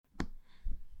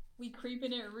We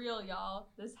creeping it real, y'all,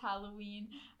 this Halloween.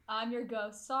 I'm your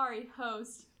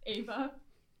host, Ava.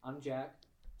 I'm Jack.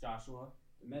 Joshua.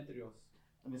 Demetrius.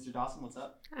 Mr. Dawson, what's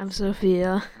up? I'm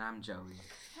Sophia. And I'm Joey.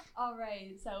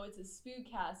 Alright, so it's a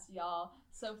Spookcast, y'all.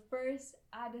 So first,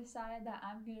 I decided that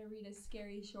I'm going to read a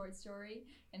scary short story,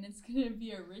 and it's going to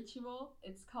be a ritual.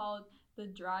 It's called the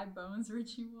Dry Bones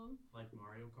Ritual. Like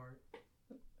Mario Kart?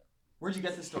 Where'd you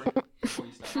get this story before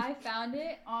you started? I found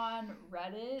it on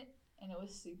Reddit, and it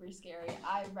was super scary.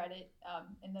 I read it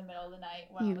in the middle of the night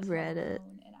when I was read home it.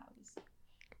 alone, and I was...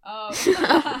 Oh.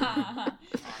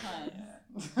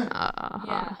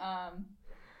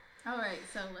 Alright,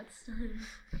 so let's start.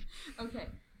 Okay.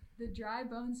 The Dry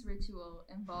Bones Ritual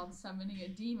involves summoning a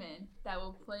demon that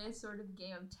will play a sort of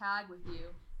game of tag with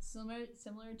you, similar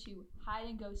to hide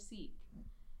and go seek.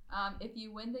 If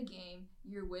you win the game,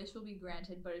 your wish will be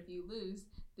granted, but if you lose,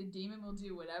 the demon will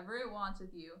do whatever it wants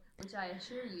with you, which I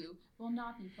assure you will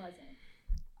not be pleasant.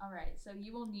 Alright, so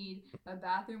you will need a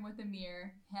bathroom with a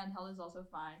mirror, handheld is also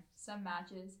fine, some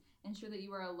matches, ensure that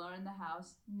you are alone in the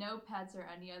house, no pets or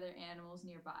any other animals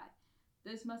nearby.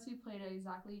 This must be played at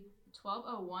exactly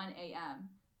 12:01 a.m.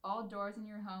 All doors in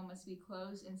your home must be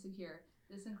closed and secure.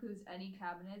 This includes any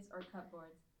cabinets or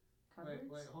cupboards.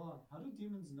 Wait, hold on. How do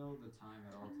demons know the time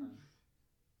at all times?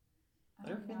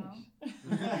 They're finished.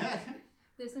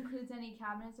 This includes any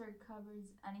cabinets or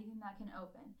cupboards, anything that can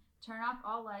open. Turn off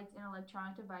all lights and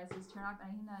electronic devices. Turn off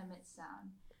anything that emits sound.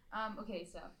 Okay,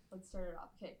 so let's start it off.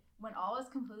 Okay, when all is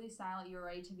completely silent, you're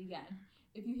ready to begin.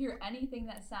 If you hear anything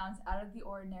that sounds out of the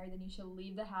ordinary, then you should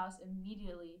leave the house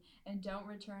immediately and don't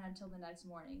return until the next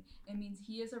morning. It means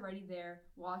he is already there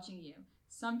watching you.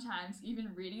 Sometimes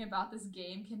even reading about this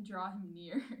game can draw him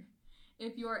near.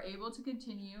 If you are able to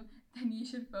continue, then you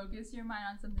should focus your mind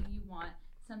on something you want,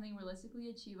 something realistically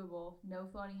achievable, no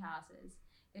floating houses.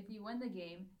 If you win the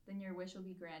game, then your wish will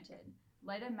be granted.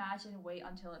 Light a match and wait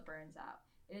until it burns out.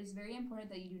 It is very important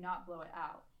that you do not blow it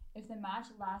out. If the match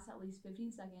lasts at least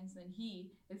 15 seconds, then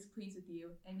he is pleased with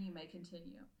you and you may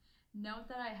continue. Note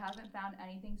that I haven't found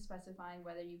anything specifying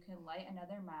whether you can light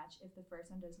another match if the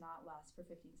first one does not last for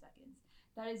 15 seconds.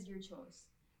 That is your choice.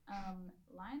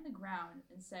 Lie on the ground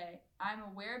and say, I'm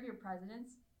aware of your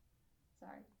presence,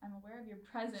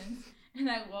 and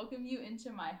I welcome you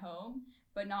into my home,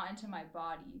 but not into my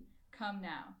body. Come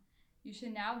now. You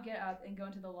should now get up and go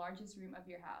into the largest room of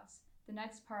your house. The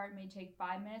next part may take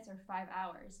 5 minutes or 5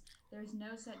 hours. There is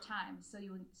no set time, so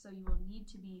you will need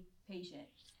to be patient.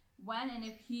 When and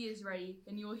if he is ready,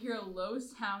 then you will hear a low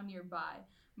sound nearby,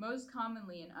 most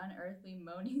commonly an unearthly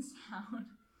moaning sound.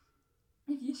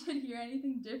 If you should hear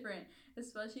anything different,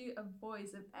 especially a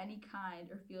voice of any kind,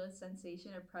 or feel a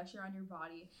sensation of pressure on your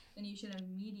body, then you should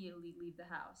immediately leave the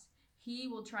house. He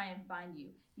will try and find you.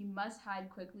 You must hide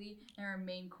quickly and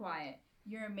remain quiet.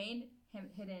 You remain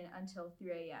hidden until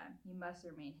 3 a.m. You must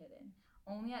remain hidden.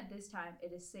 Only at this time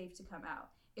it is safe to come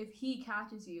out. If he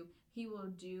catches you, he will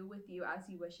do with you as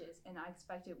he wishes, and I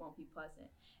expect it won't be pleasant.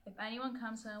 If anyone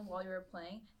comes home while you are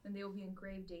playing, then they will be in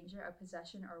grave danger of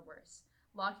possession or worse.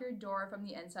 Lock your door from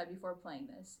the inside before playing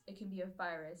this. It can be a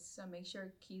fire risk, so make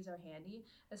sure keys are handy,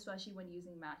 especially when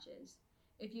using matches.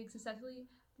 If you successfully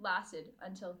lasted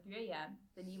until 3 a.m.,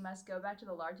 then you must go back to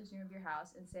the largest room of your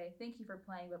house and say, thank you for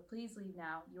playing, but please leave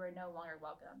now. You are no longer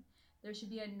welcome. There should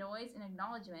be a noise and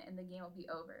acknowledgement, and the game will be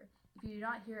over. If you do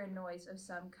not hear a noise of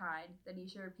some kind, then you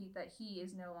should repeat that he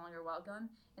is no longer welcome,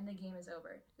 and the game is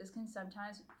over. This can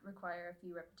sometimes require a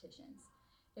few repetitions.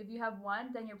 If you have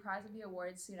won, then your prize will be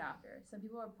awarded soon after. Some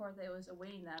people report that it was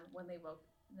awaiting them when they woke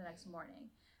the next morning.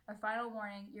 A final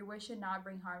warning, your wish should not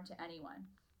bring harm to anyone.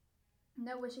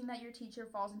 No wishing that your teacher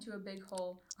falls into a big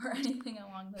hole or anything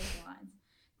along those lines.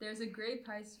 There's a great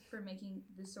price for making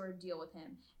this sort of deal with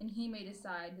him, and he may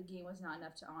decide the game was not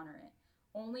enough to honor it.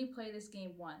 Only play this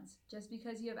game once. Just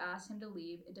because you have asked him to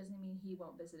leave, it doesn't mean he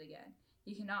won't visit again.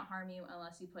 He cannot harm you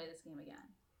unless you play this game again.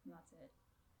 And that's it.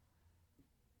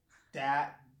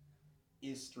 That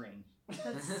is strange.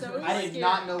 That's so scary. I did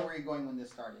not know where you're going when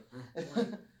this started.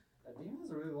 That demon has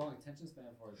a really long attention span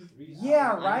for 3 hours.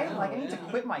 Yeah, right? I need to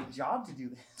quit my job to do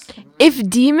this. If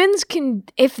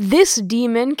this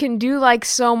demon can do like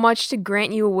so much to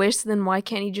grant you a wish, then why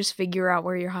can't he just figure out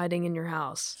where you're hiding in your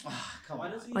house? Come Why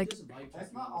on. does he Like- just like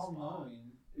That's not all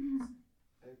knowing.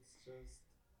 It's just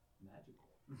magical.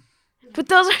 But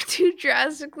those are two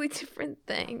drastically different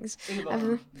things.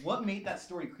 Ava, what made that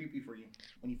story creepy for you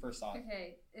when you first saw it?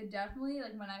 Okay, it definitely,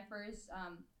 like, when I first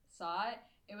saw it,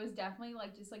 it was definitely,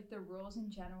 like, just, like, the rules in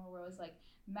general where it was, like,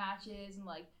 matches and,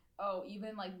 like, oh,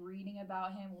 even like reading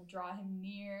about him will draw him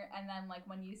near. And then like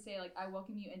when you say like I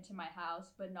welcome you into my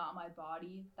house but not my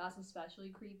body, that's especially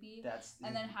creepy.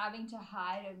 And then having to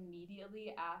hide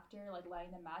immediately after like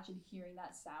lighting the match and hearing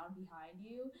that sound behind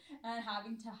you and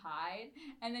having to hide,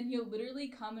 and then he'll literally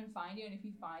come and find you, and if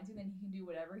he finds you then he can do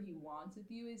whatever he wants with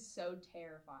you is so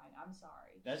terrifying. I'm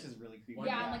sorry. That's just really creepy.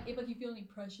 Yeah, and like if like you feel any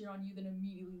pressure on you, then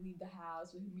immediately leave the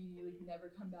house or immediately never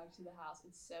come back to the house.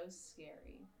 It's so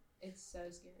scary. It's so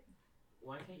scary.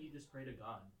 Why can't you just pray to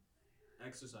God?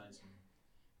 Exercise him.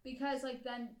 Because like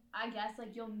then I guess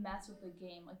like you'll mess with the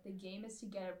game. Like the game is to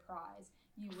get a prize.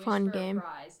 You wish Fun for game. a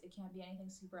prize. It can't be anything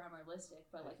super unrealistic,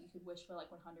 but like you could wish for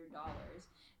like $100,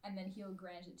 and then he'll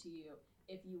grant it to you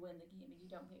if you win the game and you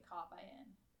don't get caught by him.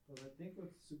 But I think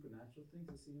with supernatural things,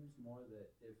 it seems more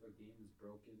that if a game is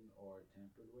broken or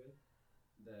tampered with,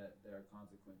 that there are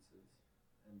consequences,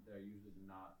 and they're usually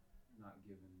not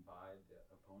given by the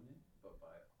opponent, but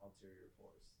by ulterior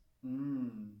force.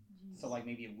 So like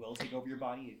maybe it will take over your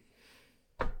body.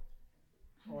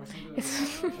 Or something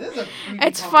It's, like that. This is a creepy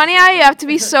it's funny how you have to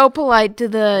be so polite to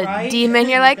the Right? demon.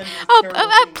 You're like, Because it's oh, terrible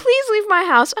thing. please leave my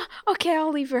house. Okay,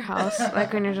 I'll leave your house.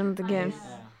 Like when you're done with the game.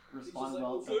 Respond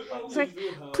well to It's like,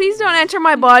 please don't enter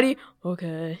my body.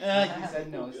 Okay. You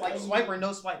said no. It's like swipe or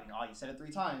no swiping. Oh, you said it 3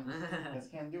 times.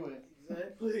 Just can't do it.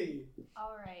 Exactly.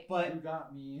 All right. But You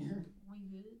got me.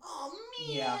 We good? oh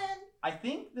man, yeah. I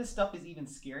think this stuff is even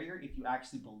scarier if you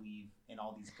actually believe in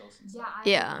all these ghosts and Yeah. stuff.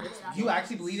 Yeah. agree. That's You why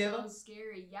actually it's believe it, Eva? So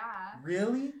scary. Yeah.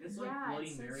 Really? It's like Yeah, Bloody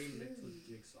it's so Mary scary. mixed with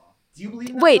Jigsaw. Do you believe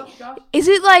in that Wait. stuff, Josh? Is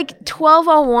it like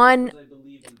 12:01 Because I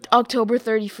believe in God. October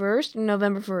 31st,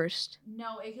 November 1st?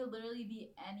 No, it could literally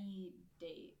be any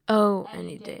date. Oh,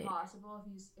 any day. possible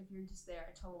if you're just there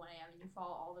at 12:01 a.m. and you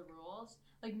follow all the rules.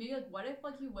 Like maybe like what if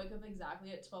like you wake up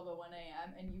exactly at 12:01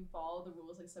 a.m. and you follow the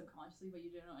rules like subconsciously, but you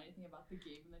don't know anything about the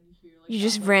game, and then you hear like You're that,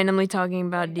 just like, randomly talking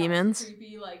about like, that demons.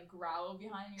 creepy like growl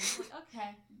behind you. You're just like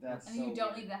okay, That's and then you so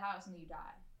don't weird. leave the house and then you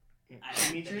die.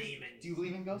 Demetrius, do you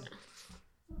believe in ghosts?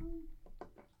 I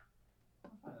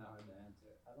find that hard to answer.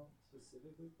 I don't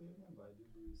specifically believe in them, but I do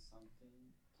believe something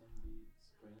can be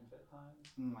strange at times.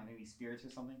 Like maybe spirits or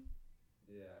something?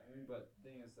 Yeah, I mean, but the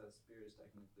thing is that spirit is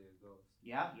technically a ghost.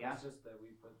 Yeah. It's just that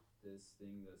we put this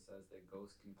thing that says that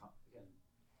ghosts can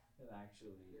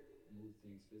actually move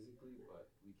things physically,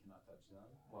 but we cannot touch them.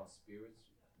 While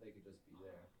spirits, they could just be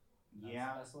there. And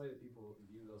that's the way that people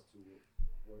view those two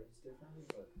words differently,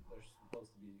 but they're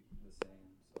supposed to be the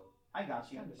same. So I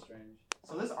got you. kind of strange.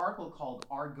 So this article called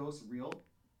 "Are Ghosts Real?"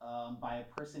 By a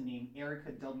person named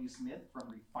Erica W. Smith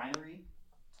from Refinery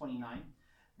 29.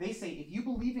 They say if you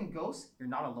believe in ghosts, you're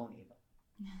not alone,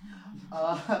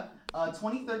 Ava. A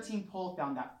 2013 poll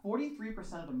found that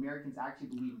 43% of Americans actually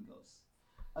believe in ghosts.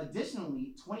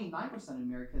 Additionally, 29% of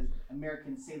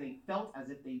Americans say they felt as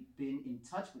if they've been in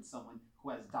touch with someone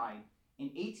who has died, and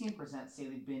 18% say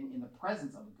they've been in the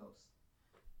presence of a ghost.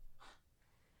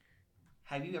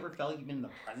 Have you ever felt like you've been in the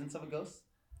presence of a ghost?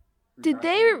 Did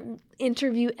they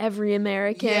interview every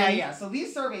American? Yeah. So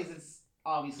these surveys, it's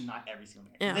obviously not every single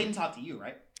American. Yeah. They didn't talk to you,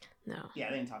 right? No. Yeah,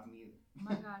 they didn't talk to me either. Oh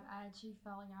my god, I actually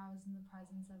felt like I was in the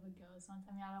presence of a ghost once.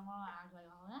 I mean, I don't want to act like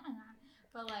all that,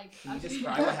 but like. Can you actually-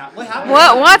 describe what happened? What happened?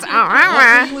 What? What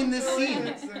were you in this scene?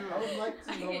 I would like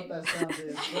to know what that sound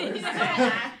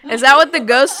is. Is that what the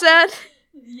ghost said?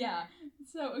 Yeah.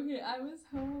 So, okay, I was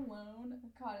home alone.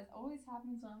 God, it always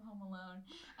happens when I'm home alone.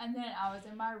 And then I was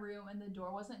in my room and the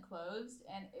door wasn't closed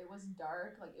and it was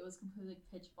dark. Like, it was completely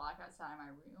pitch black outside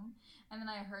my room. And then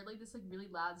I heard, like, this, like, really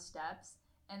loud steps.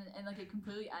 And like, it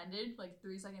completely ended, like,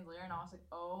 3 seconds later. And I was like,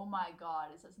 oh, my God,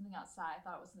 is that something outside? I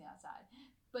thought it was something outside.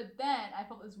 But then I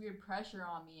felt this weird pressure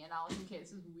on me. And I was like, okay,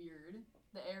 this is weird.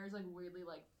 The air is, like, weirdly,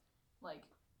 like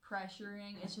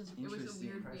pressuring. It was a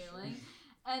weird feeling.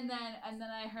 And then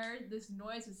I heard this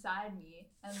noise beside me,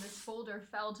 and this folder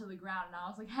fell to the ground, and I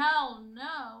was like, hell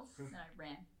no! And I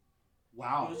ran.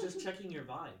 Wow. He was just checking your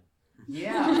vibe.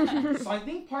 Yeah. So I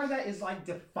think part of that is like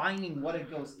defining what a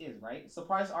ghost is, right? So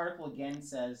Price's article again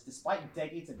says, despite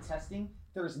decades of testing,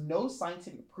 there is no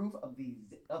scientific proof of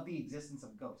the existence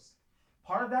of ghosts.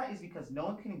 Part of that is because no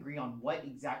one can agree on what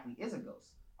exactly is a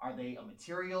ghost. Are they a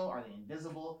material? Are they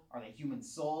invisible? Are they human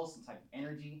souls? Some type of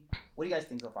energy? What do you guys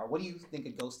think so far? What do you think a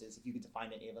ghost is, if you could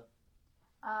define it, Ava?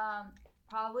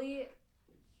 Probably,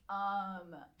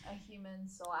 a human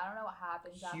soul. I don't know what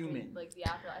happens after, like, the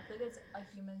afterlife. I feel like it's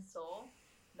a human soul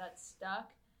that's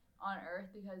stuck on Earth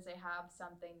because they have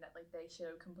something that like they should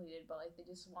have completed, but like they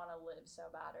just want to live so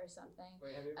bad or something.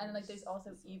 Wait, have you And ever like there's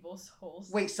also evil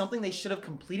souls. Wait, something they should have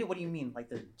completed? What do you mean? Like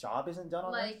their job isn't done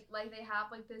on Earth? Like they have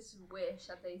like this wish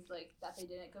that they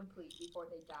didn't complete before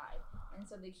they died, and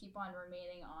so they keep on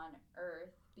remaining on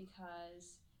Earth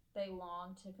because they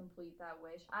long to complete that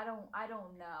wish. I don't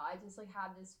know. I just like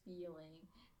have this feeling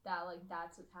that like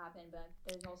that's what's happened, but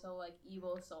there's also like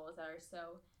evil souls that are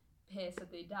so pissed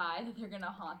that they die that they're gonna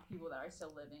haunt people that are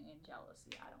still living in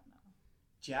jealousy. I don't know.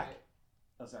 Jack?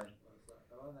 Oh, sorry.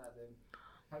 On that, then,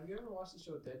 have you ever watched the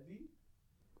show Deadbeat?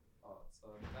 Oh,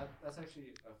 so that's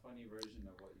actually a funny version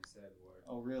of what you said.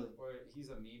 Really? Where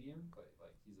he's a medium, but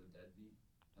like he's a deadbeat,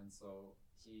 and so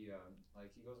he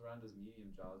goes around his medium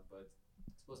job, but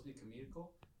it's supposed to be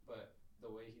comical. But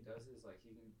the way he does it is like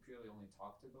he can purely only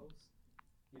talk to ghosts.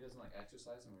 He doesn't like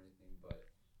exercise them or anything, but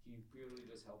he purely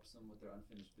just helps them with their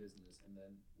unfinished business, and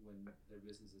then when their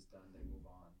business is done, they move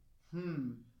on.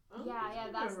 Yeah,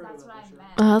 that's what I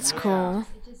meant. Oh, that's cool.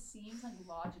 It just seems like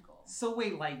logical. So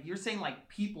wait, like you're saying like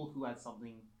people who had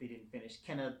something they didn't finish.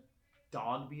 Can a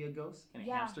dog be a ghost? Can a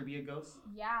hamster be a ghost?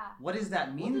 Yeah. What does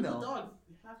that mean though? The dog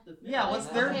have to finish? Yeah, what's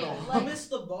their Okay, goal? like- Miss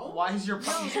the bone? Why is your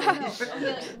puppy No.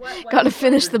 Okay, like, what Gotta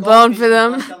finish the Your bone goldfish for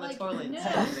them. flushed down the Like, toilet. no.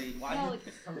 Why No, you-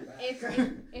 like, Coming back.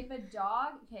 if a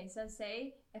dog, okay, so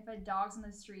say if a dog's on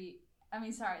the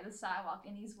sidewalk,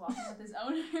 and he's walking with his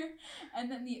owner,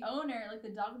 and then the owner, like the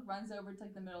dog runs over to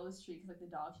like the middle of the street because like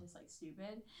the dog's just like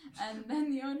stupid, and then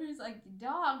the owner's like,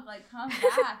 dog, like come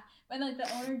back, but like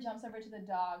the owner jumps over to the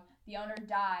dog, the owner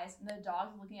dies, and the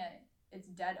dog's looking at its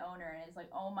dead owner, and it's like,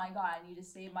 oh my god, I need to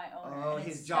save my owner. Oh, and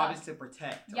his it's job stuck. is to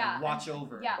protect, Yeah, or watch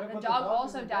over. Yeah, Wait, the but the dog dog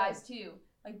also isn't dies dead. too.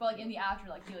 Like, but like in the after,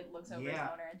 like he like looks over his Yeah.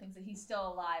 owner and thinks that he's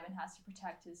still alive and has to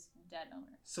protect his dead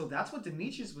owner. So that's what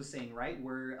Demetrius was saying, right?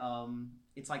 Where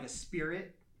it's like a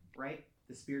spirit, right?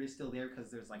 The spirit is still there because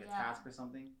there's like a Yeah. task or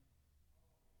something.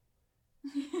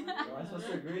 Am I supposed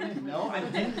to agree? No, I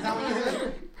didn't. Is that what you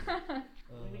said?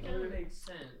 I mean, it kind of makes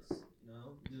sense, you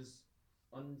know? Just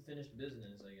unfinished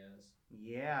business, I guess.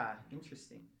 Yeah,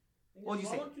 interesting. I What'd you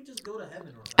guess, say? why don't you just go to heaven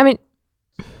or I mean,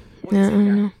 What do you I say, don't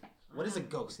Jack? know. What is a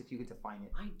ghost if you could define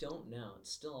it? I don't know.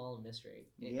 It's still all a mystery.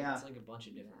 Yeah. It's like a bunch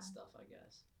of different Yeah. stuff, I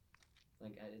guess.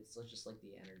 Like it's just like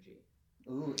the energy.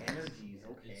 Ooh, energies.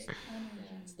 Okay.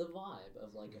 Yeah, it's the vibe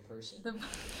of like a person. The- Who,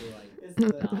 like, It's the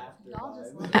died. after Y'all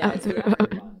just vibe. look Yeah, it's the after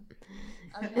vibe.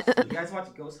 Okay. You guys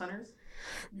watch Ghost Hunters?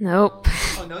 Nope.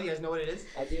 Oh no, you guys know what it is?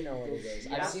 I do know what it is.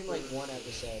 Yeah. I've seen like one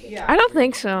episode. Yeah. I don't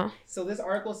think so. So this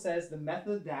article says the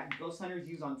method that ghost hunters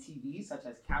use on TV, such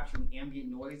as capturing ambient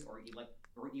noise or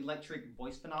electric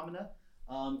voice phenomena,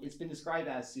 it's been described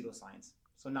as pseudoscience,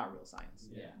 so not real science.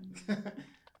 Yeah.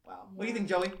 Wow. What do you think,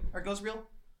 Joey? Are ghosts real?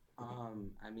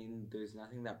 I mean, there's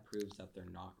nothing that proves that they're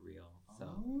not real, so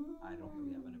I don't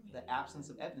really have an opinion. The absence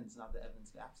of evidence, not the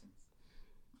evidence of absence.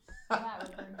 Yeah,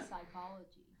 we learned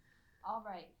psychology. All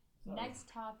right. Next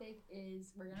topic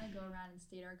is we're gonna go around and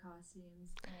state our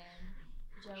costumes,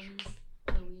 and Joey's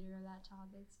the leader of that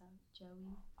topic. So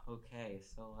Joey. Okay,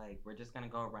 so like we're just gonna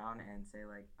go around and say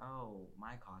like, oh,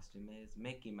 my costume is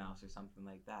Mickey Mouse or something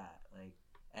like that, like,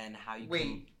 and how you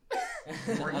Wait.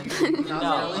 Were you no,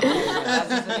 not that's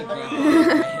just an example,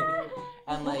 right?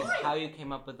 And like how you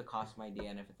came up with the costume idea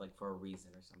and if it's like for a reason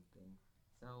or something.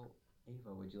 So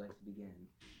Ava, would you like to begin?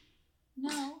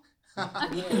 No.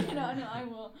 You no, I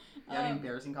will. have an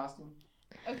embarrassing costume?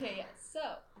 Okay, yeah. So,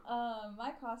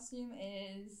 my costume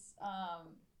is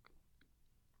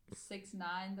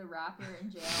 6ix9ine, the rapper in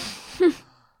jail.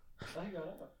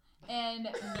 And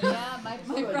Mia, my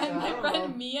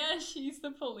friend Mia, she's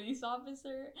the police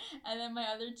officer, and then my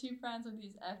other two friends are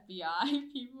these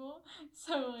FBI people.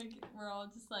 So like we're all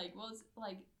just like, well, it's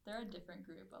like they're a different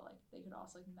group, but like they could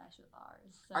also like mesh with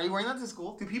ours. So, Are you wearing that to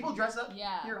school? Do people dress up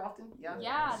Yeah. here often? Yeah.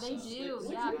 Yeah, they do.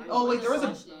 Yeah. people Oh, wait, wear there was a-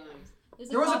 costumes.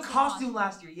 There was a costume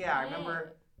last year. Yeah, I Yeah.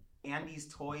 remember Andy's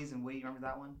Toys and Wait, you remember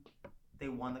that one? They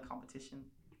won the competition.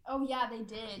 Oh yeah, they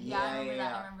did. Yeah, Yeah, I remember that.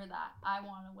 yeah. I remember that. I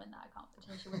want to win that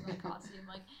competition with my costume.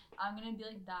 Like I'm gonna be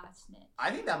like that snitch.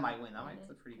 I think that might win. That might Get it?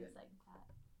 look pretty good. It's like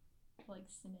that, like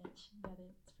snitch. Get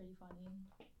it? It's pretty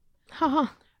funny.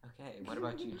 Haha. Okay, what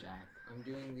about you, Jack? I'm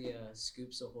doing the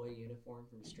Scoops Ahoy uniform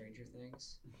from Stranger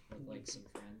Things with like some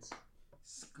friends.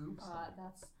 Scoops.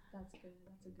 That's good.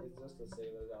 That's a good It's just a one.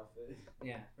 sailor's outfit.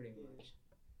 Yeah, pretty much.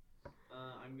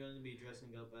 I'm going to be dressing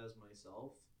up as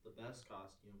myself, the best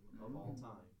costume of all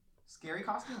time. Scary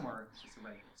costume or just a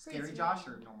regular? Scary Pretty Josh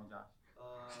scary. or normal Josh?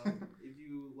 If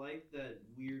you like that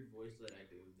weird voice that I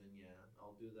do, then yeah,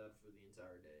 I'll do that for the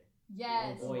entire day.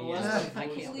 Yes. Oh, boy, yes. Please, I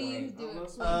can't please wait. do it.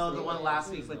 Please Oh, do the it. one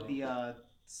last week with the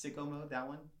sicko mode, that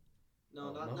one?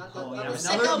 No, not no. that. Oh, that you was-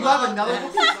 have Sicko another. You have mode. another Not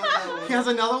one. that one. He has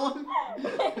another one.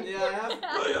 Yeah,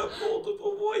 I have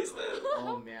multiple voices.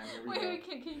 Oh man, here we Wait, go. wait,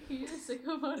 can you use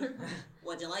sicko mode or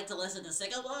Would you like to listen to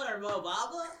Sicko Mode or Mo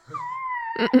Baba?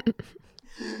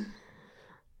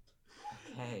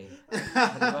 Okay.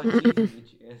 What about you,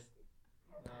 Demetrius?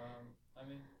 I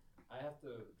mean, I have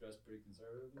to dress pretty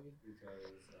conservatively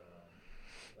because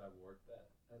I worked at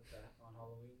that on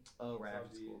Halloween. Oh, right So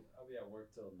after school. I'll be at work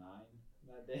till 9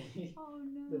 that day. Oh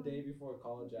no. The day before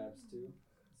college apps too.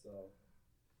 So,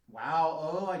 Wow.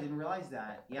 Oh, I didn't realize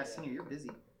that. Yeah, senior, you're busy.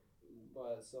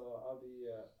 but so I'll be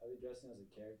dressing as a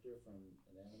character from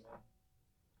an anime.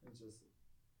 It's just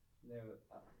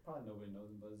probably nobody knows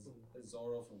him, but it's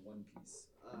Zoro from One Piece.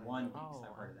 One Piece. Oh.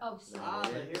 I've heard of that. Oh,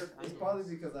 sick. The hair. It's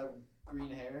probably because I have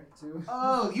green hair too.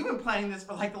 Oh, you've been planning this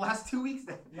for like the last 2 weeks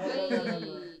then. Wait, no. is that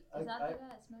I- the guy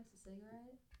that smokes a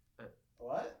cigarette?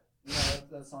 What? No,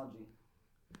 that's Sanji.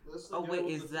 That's the Oh guy wait,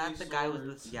 with is the that three the guy with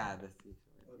swords. the the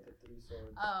With the 3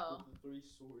 swords. Oh. With the 3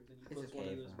 swords, and he It's puts one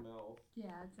okay, in his fam. mouth. Yeah,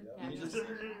 it's Yeah. okay. He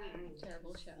just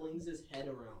Terrible show. flings his head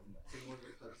around in order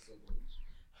to cut someone.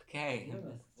 Okay, Yeah,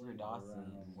 Mr. that's Dawson,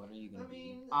 around. what are you gonna I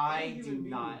mean, I any human do being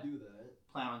not. would do that.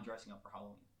 Plan on dressing up for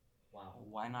Halloween. be? Wow,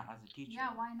 why not as a teacher? Yeah,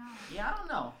 why not? Yeah, I don't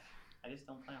know. I just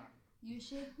don't plan on it. You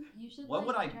should. What like,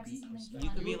 would I dress be? as something You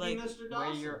fun. could be You would be like Mr. wear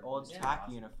Dawson. your old Yeah, track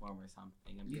Dawson. uniform or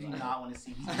something and You be do like, not want to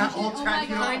see me. should- That old oh track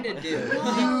my God. kinda do.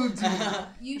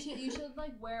 You do. You should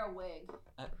like wear a wig.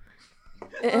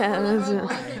 Yeah, Or that's like, it.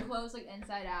 like your clothes like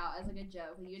inside out as like a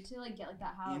joke. Like you had to like get like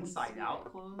that Halloween Inside spirit.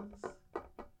 out clothes.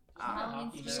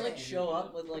 Halloween Just spirit. like show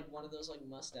up with like one of those like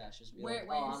mustaches. Be Wear- like,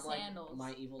 wear oh, your I'm like sandals.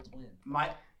 my evil twin.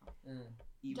 My Mm.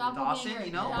 evil Doppelganger. Dawson,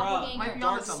 you know, Doppelganger. might be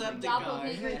Dark onto something. septic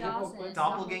Doppelganger guy. Dawson.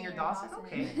 Doppelganger Dawson?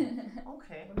 Okay.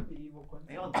 Okay. Wouldn't it be evil Quentin?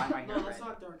 Maybe I'll dye my hair No, that's red.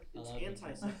 not dark. It's I love it.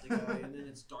 antiseptic guy, and then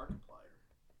it's Darkiplier.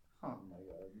 Huh. Oh my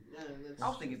god. Yeah, and that's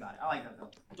I'll think about it. I like that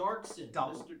though. Darkson.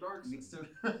 Double. Mr. Darkson.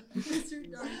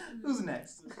 Mr. Dawson. Who's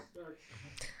next? Dark.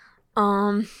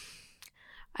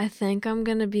 I think I'm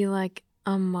gonna be like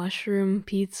a mushroom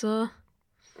pizza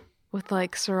with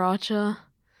like sriracha.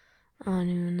 I don't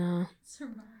even know.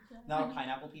 Not a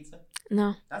pineapple pizza.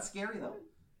 No, That's scary though.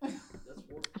 That's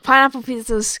horrible. pineapple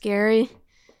pizza is scary.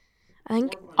 I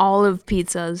think olive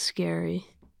pizza is scary.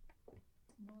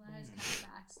 Well, that is kind of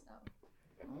facts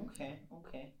though. Okay.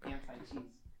 Anti-cheese.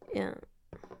 Yeah.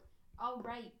 All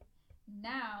right,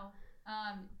 now,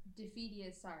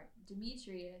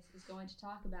 Demetrius is going to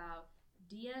talk about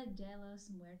Dia de los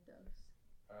Muertos.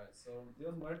 Alright, so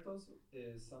Dios Muertos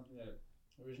is something that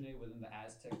originated within the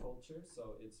Aztec culture,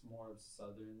 so it's more of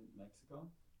southern Mexico.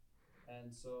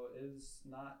 And so it is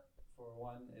not, for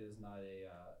one, it is not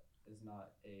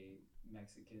a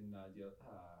Mexican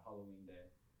Halloween day.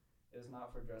 It is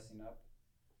not for dressing up,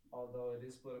 although it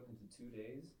is split up into 2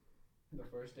 days. The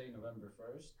first day, November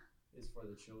 1st, is for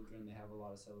the children. They have a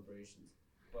lot of celebrations.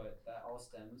 But that all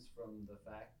stems from the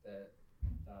fact that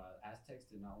Aztecs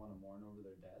did not want to mourn over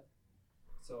their death.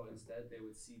 So instead, they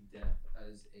would see death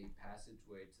as a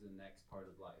passageway to the next part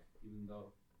of life. Even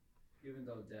though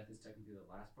death is technically the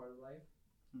last part of life,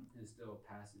 it's still a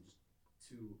passage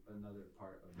to another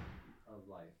part of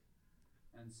life.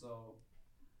 And so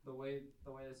the way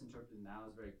it's interpreted now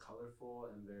is very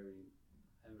colorful and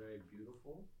very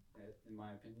beautiful, in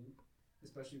my opinion.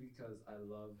 Especially because I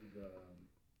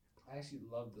actually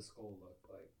love the skull look.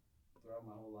 Like throughout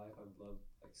my whole life, I've loved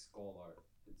like skull art.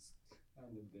 It's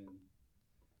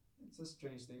a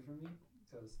strange thing for me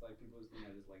because like people just think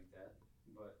I just like death,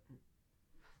 but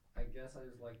I guess I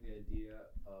just like the idea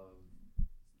of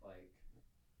like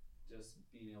just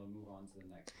being able to move on to the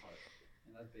next part,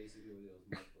 and that's basically what Los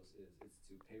Muertos is. It's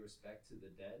to pay respect to the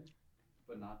dead,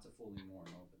 but not to fully mourn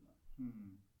over them.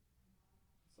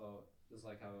 So just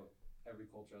like how every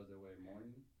culture has their way of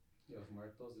mourning, Los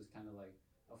Muertos is kind of like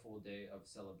a full day of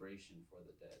celebration for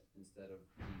the dead instead of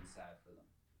being sad for them.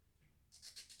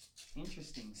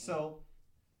 Interesting. So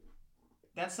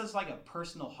that's just like a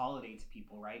personal holiday to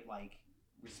people, right? Like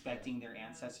respecting their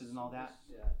ancestors and all that.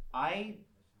 Yeah. I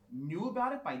knew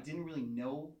about it, but I didn't really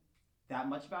know that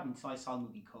much about it until I saw the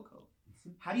movie Coco.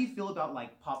 How do you feel about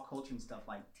like pop culture and stuff,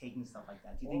 like taking stuff like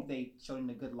that? Do you think they showed it in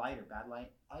a good light or bad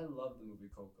light? I love the movie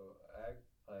Coco.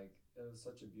 It was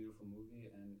such a beautiful movie,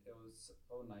 and it was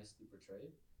so nicely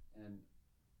portrayed. And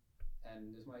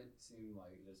this might seem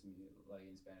like just me like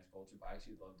in Spanish culture, but I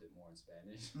actually loved it more in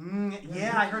Spanish.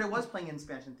 Yeah, I heard it was playing in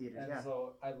Spanish in theaters. And Yeah.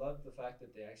 so I love the fact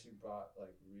that they actually brought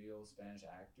like real Spanish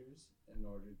actors in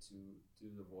order to do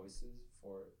the voices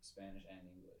for Spanish and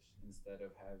English instead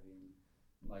of having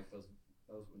like those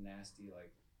nasty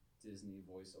like Disney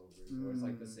voiceovers where it's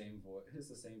like the same voice, it's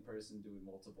the same person doing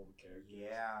multiple characters.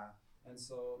 Yeah.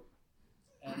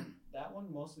 And that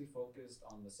one mostly focused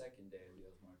on the second day of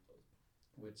Dios Muertos,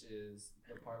 which is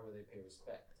the part where they pay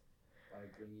respect by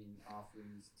bringing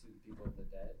offerings to the people of the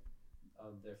dead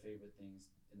of their favorite things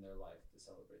in their life to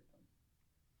celebrate them.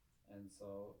 And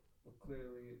so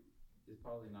clearly, it's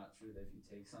probably not true that if you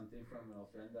take something from an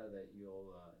ofrenda that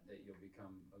you'll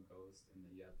become a ghost and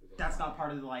that you have to go. That's not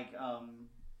part of the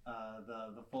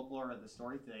folklore or the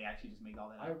story. Did they actually just make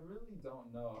all that I up? really don't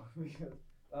know because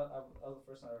that was the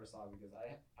first time I ever saw it, because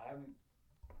I haven't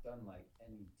done like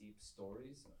any deep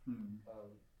stories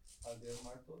of Dios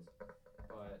Muertos,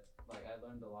 but like I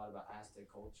learned a lot about Aztec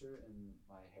culture in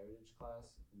my heritage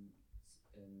class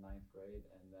in 9th grade,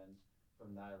 and then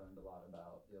from that I learned a lot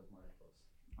about Dios Muertos.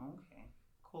 Okay,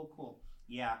 cool.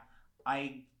 Yeah,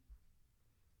 I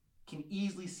can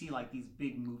easily see like these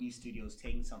big movie studios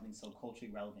taking something so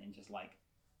culturally relevant and just like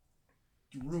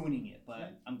ruining it.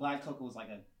 But I'm glad Coco was like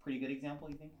a pretty good example.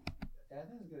 You think? Yeah, I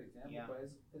think it's a good example, Yeah.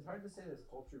 but it's hard to say that it's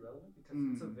culturally relevant because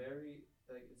it's a very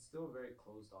it's still a very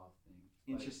closed off thing.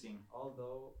 Interesting. Like,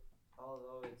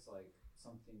 although it's like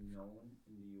something known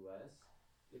in the U.S.,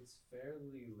 it's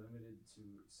fairly limited to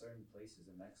certain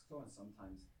places in Mexico and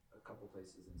sometimes a couple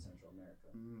places in Central America.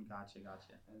 Gotcha.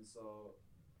 And so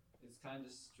it's kind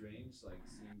of strange, like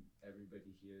seeing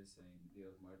everybody here saying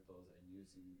Dios Muertos and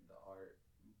using the art,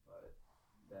 but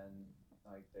then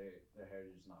like their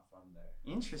heritage is not from there.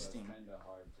 Interesting. So it's kind of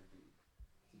hard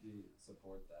to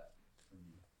support that for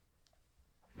me.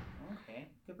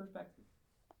 Okay, good perspective.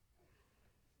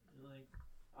 Like,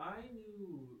 I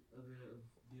knew a bit of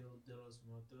Dios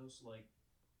Muertos. Like,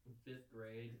 in 5th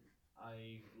grade,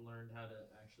 I learned how to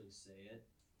actually say it.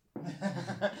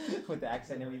 With the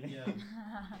accent and everything.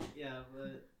 Yeah,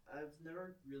 but I've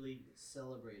never really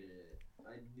celebrated it.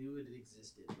 I knew it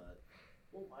existed, but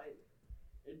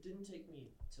it didn't take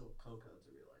me till Coco to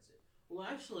realize it. Well,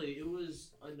 actually, it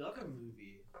was another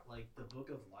movie, like The Book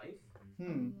of Life.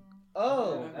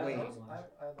 Oh, I wait.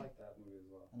 like that movie as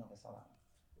well. I know I saw that.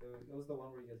 It was the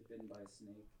one where he gets bitten by a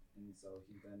snake, and so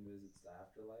he then visits the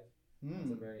afterlife.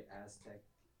 It's a very Aztec.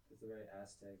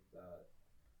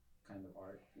 Kind of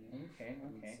art. You know? Okay.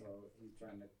 And so he's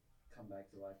trying to come back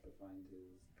to life to find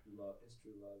his true love.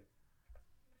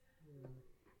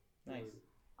 Nice.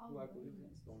 Who I believe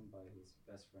is owned by his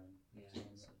best friend. Yeah.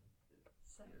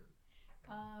 So,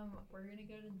 we're gonna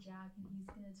go to Jack, and he's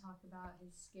gonna talk about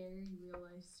his scary real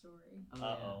life story.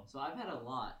 Yeah. So I've had a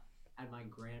lot at my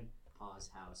grandpa's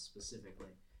house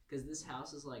specifically, because this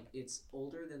house is like, it's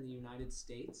older than the United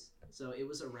States, so it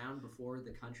was around before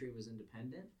the country was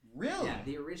independent. Really? Yeah,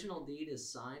 the original deed is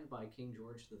signed by King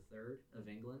George III of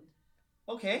England.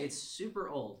 Okay. It's super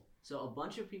old, so a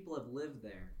bunch of people have lived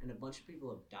there, and a bunch of people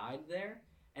have died there,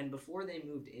 and before they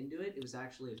moved into it, it was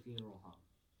actually a funeral home.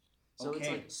 So it's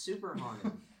like super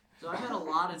haunted. So I've had a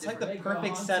lot of It's like different... the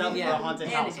perfect setup for a haunted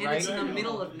house, and right? it's in the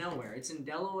middle of nowhere. It's in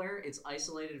Delaware. It's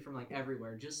isolated from like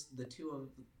everywhere. Just the two of,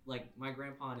 like, my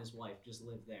grandpa and his wife just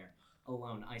live there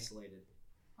alone, isolated.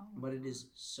 Oh. But it is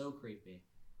so creepy.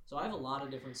 So I have a lot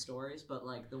of different stories, but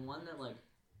like the one that like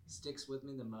sticks with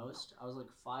me the most, I was like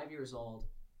 5 years old,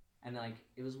 and like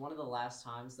it was one of the last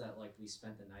times that like we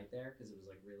spent the night there because it was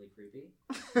like really creepy.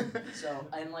 So,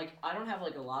 and like I don't have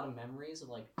like a lot of memories of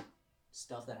like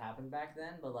stuff that happened back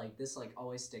then, but like this like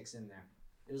always sticks in there.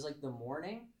 It was like the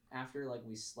morning after like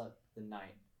we slept the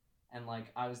night, and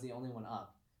like I was the only one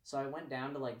up. So I went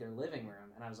down to like their living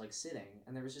room, and I was like sitting,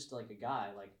 and there was just like a guy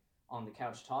like on the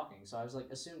couch talking. So I was like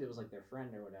assumed it was like their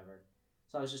friend or whatever.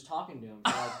 So I was just talking to him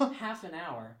for like half an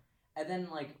hour, and then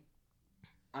like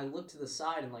I looked to the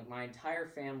side, and like my entire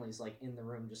family's like in the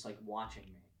room just like watching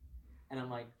me, and I'm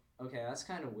like, okay, that's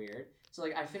kind of weird. So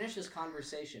like I finished this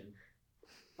conversation,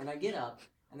 and I get up,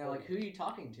 and they're like, who are you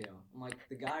talking to? I'm like,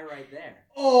 the guy right there.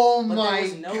 Oh But my! there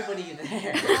was nobody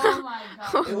there. Oh my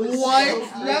god. It was What? so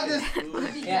You have this- The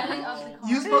beginning Yeah. of the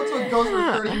You spoke to a ghost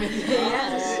for 30 minutes,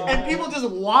 Yes. and people just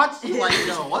watched you like,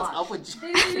 yo, what's up with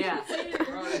you? Yeah.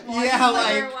 Yeah,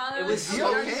 like, it was Is he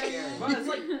so okay? scary. Well, it's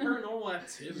like paranormal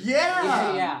activity.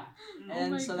 Yeah. Yeah. Oh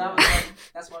And my so God. that was like,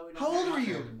 that's why we don't How have old were it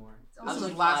you? anymore. I This was was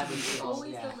like last 5 or week. 6.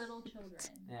 Always Yeah. the little children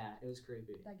Yeah, it was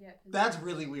creepy. that get possessed. That's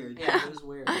really weird. Yeah, it was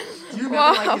weird. Do you remember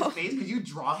like Wow. his face? Could you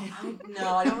draw him?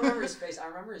 No, I don't remember his face. I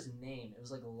remember his name. It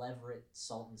was like Leverett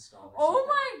Saltonstall. Or Oh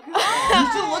something. my god!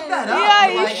 You should look that up.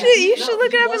 Yeah, Like, you should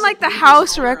look he it up in wasn't- like the he was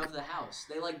house owner rec. of the house.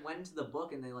 They like went into the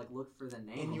book and they like looked for the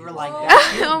name. And you He were was like, there.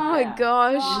 that's him. Oh my Yeah.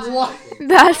 gosh. What?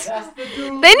 That's. That's the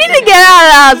dude. They need to get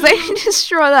out of the house. They need to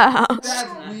destroy that house.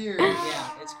 That's weird.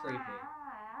 Yeah, it's creepy.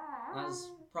 That was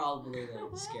probably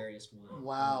the scariest one.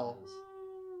 Wow.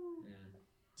 Yeah.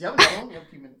 Do you have another one? We have a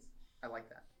few minutes. I like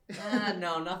that.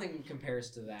 No, nothing compares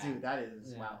to that. Dude, that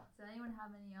is Yeah. wow. Does anyone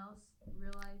have any else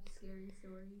real life scary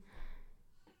stories?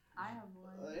 I have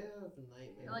one. I have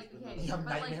nightmares. Like, but okay, not- You have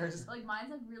but nightmares? like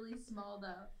mine's like really small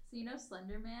though. So you know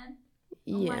Slender Man? Oh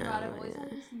Yeah. my god, I've always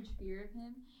had this huge fear of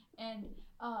him. And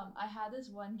I had this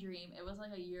one dream. It was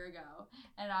like a year ago,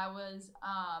 and I was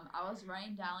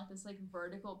running down like this like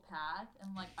vertical path,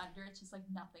 and like under it's just like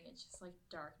nothing. It's just like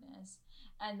darkness.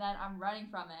 And then I'm running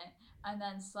from it, and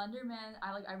then Slender Man.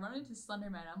 I run into Slender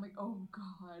Man. I'm like, oh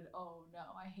god, oh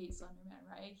no, I hate Slender Man.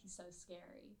 Right? He's so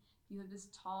scary. He's like this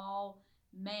tall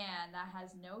man that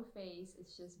has no face.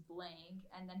 It's just blank,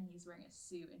 and then he's wearing a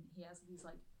suit, and he has these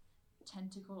like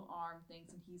tentacle arm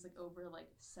things, and he's like over like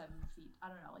 7 feet, I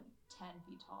don't know, like 10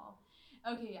 feet tall.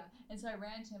 Okay, yeah. And so I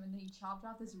ran to him, and then he chopped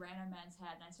off this random man's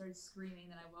head, and I started screaming.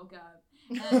 Then I woke up,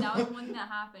 and then that was the one thing that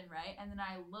happened, right? And then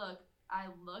I look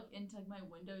into like my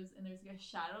windows, and there's like a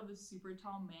shadow of a super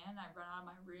tall man. And I run out of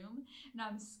my room, and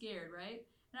I'm scared, right?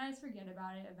 And I just forget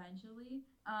about it eventually.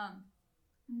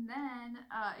 And then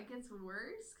it gets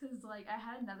worse, because like I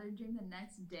had another dream the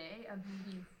next day of me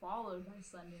being followed by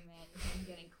Slender Man, and him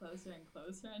getting closer and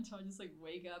closer until I just like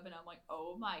wake up, and I'm like,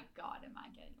 oh my god, am I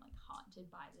getting like haunted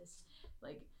by this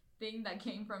like thing that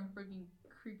came from freaking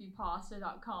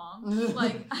creepypasta.com?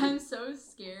 Like, I'm so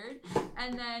scared.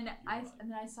 And then I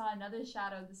saw another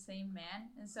shadow of the same man,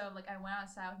 and so like I went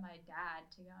outside with my dad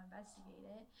to go investigate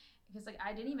it, because like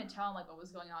I didn't even tell him like what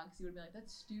was going on, because he would be like,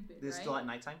 that's stupid. This is right? still at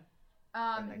nighttime?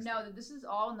 No, this is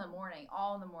all in the morning,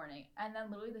 and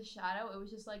then literally the shadow, it was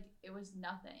just like, it was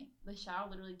nothing. The shadow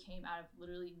literally came out of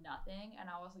literally nothing, and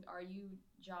I was like, are you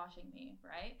joshing me,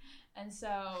 right? And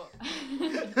so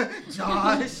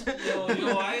Josh.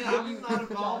 I'm not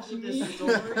involved in this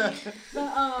story.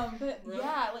 but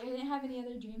yeah, like I didn't have any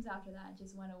other dreams after that. It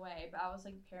just went away, but I was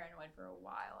like paranoid for a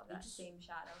while of that same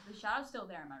shadow. The shadow's still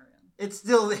there in my room. It's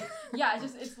still there. Yeah,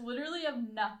 it's literally of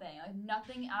nothing. Like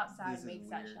nothing outside This is makes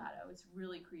that weird. shadow. It's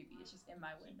really creepy. It's just in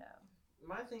my window.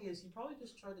 My thing is, he probably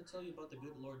just tried to tell you about the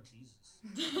good Lord Jesus.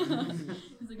 He's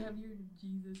like, have your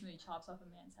Jesus, and he chops off a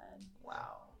man's head.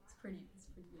 Wow. It's pretty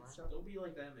good story. Don't be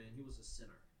like that, man. He was a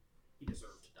sinner. He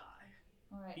deserved to die.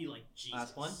 Alright. Be like Jesus.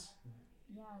 Last one?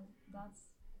 Yeah, that's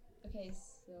okay.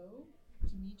 So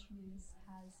Demetrius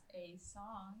has a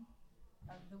song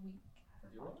of the week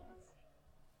for Do it? podcast.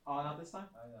 Oh, not this time?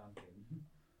 I'm kidding.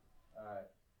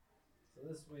 Alright. So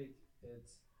this week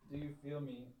it's Do You Feel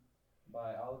Me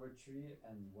by Oliver Tree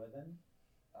and Withen.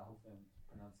 I hope I'm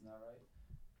pronouncing that right.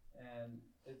 And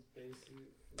it's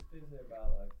basically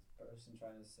about like a person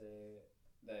trying to say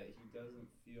that he doesn't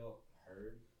feel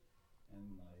heard,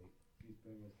 and like he's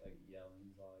been with like yelling.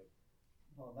 He's like,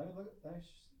 oh, let me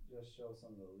just show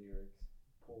some of the lyrics.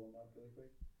 Pull them up really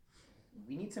quick.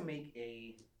 We need to make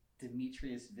a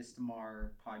Demetrius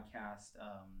Vistamar podcast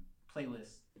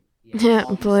playlist. Yeah,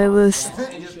 playlist.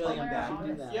 And just play them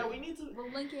down. Yeah, we need to.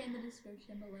 We'll link it in the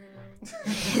description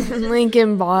below. Link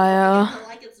in bio.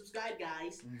 Like and subscribe,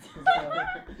 guys.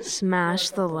 Smash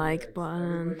the Couple like lyrics.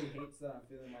 button. Everybody hates that I'm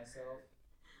feeling myself.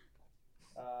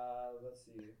 Let's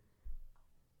see.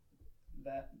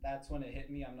 That's when it hit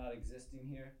me. I'm not existing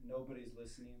here. Nobody's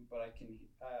listening, but I can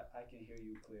hear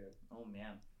you clear. Oh,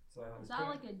 man. So Is that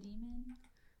like a demon?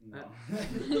 no.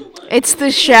 It's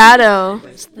the shadow.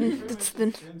 It's the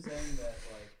Him saying that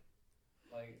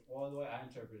well, the way I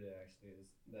interpret it actually is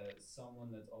that someone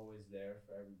that's always there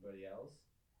for everybody else,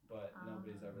 but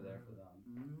nobody's ever there for them.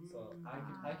 So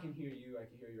I can hear you. I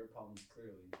can hear your problems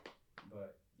clearly,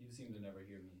 but you seem to never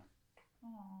hear me.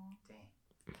 Aww. Dang.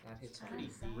 That hits That's pretty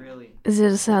sad. deep. Really. Is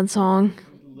it a sad song?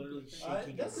 I'm literally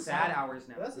shaking. That's his Sad hand. hours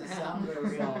now. That's the sound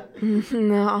very sad.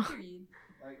 No. Period.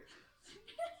 Like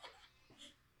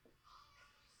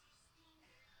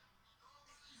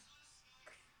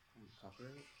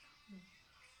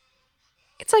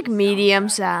It's like medium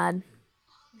sad.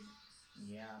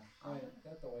 Yeah. I mean, you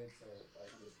have to wait till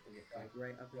like the effect,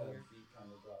 right up in the here. beat kind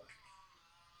of drops.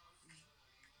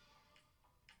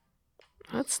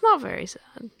 That's not very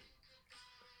sad.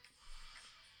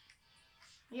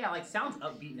 Yeah, like sounds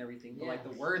upbeat and everything, but like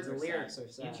the words The are lyrics sad. are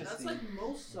sad. Interesting. That's like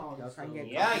most songs. That's how you though. get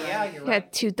Yeah, you're Yeah,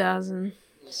 right. 2000.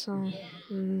 So.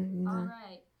 no.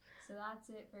 Alright, so that's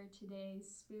it for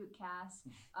today's Spookcast.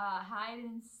 Hide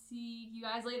and seek you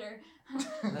guys later. Ha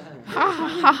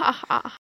ha ha ha.